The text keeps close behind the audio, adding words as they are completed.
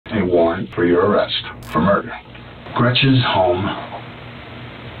warrant for your arrest for murder. Gretchen's home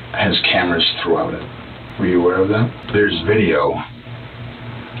has cameras throughout it. Were you aware of that? There's video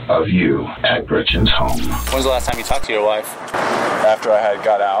of you at Gretchen's home. When was the last time you talked to your wife? After I had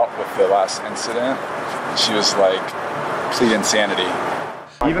got out with the last incident, she was like, plead insanity.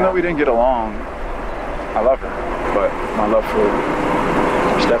 Even though we didn't get along, I love her, but my love for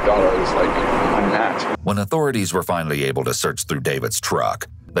her stepdaughter is like unmatched. When authorities were finally able to search through David's truck,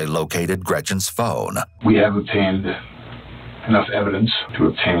 they located Gretchen's phone. We have obtained enough evidence to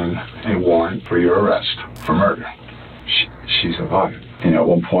obtain a warrant for your arrest for murder. She's a bug. You know, at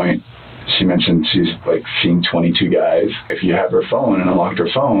one point, she mentioned she's like seen 22 guys. If you have her phone and unlocked her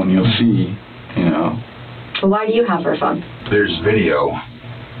phone, you'll see, you know. Why do you have her phone? There's video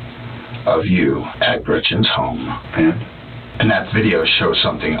of you at Gretchen's home. And that video shows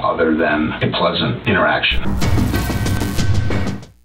something other than a pleasant interaction.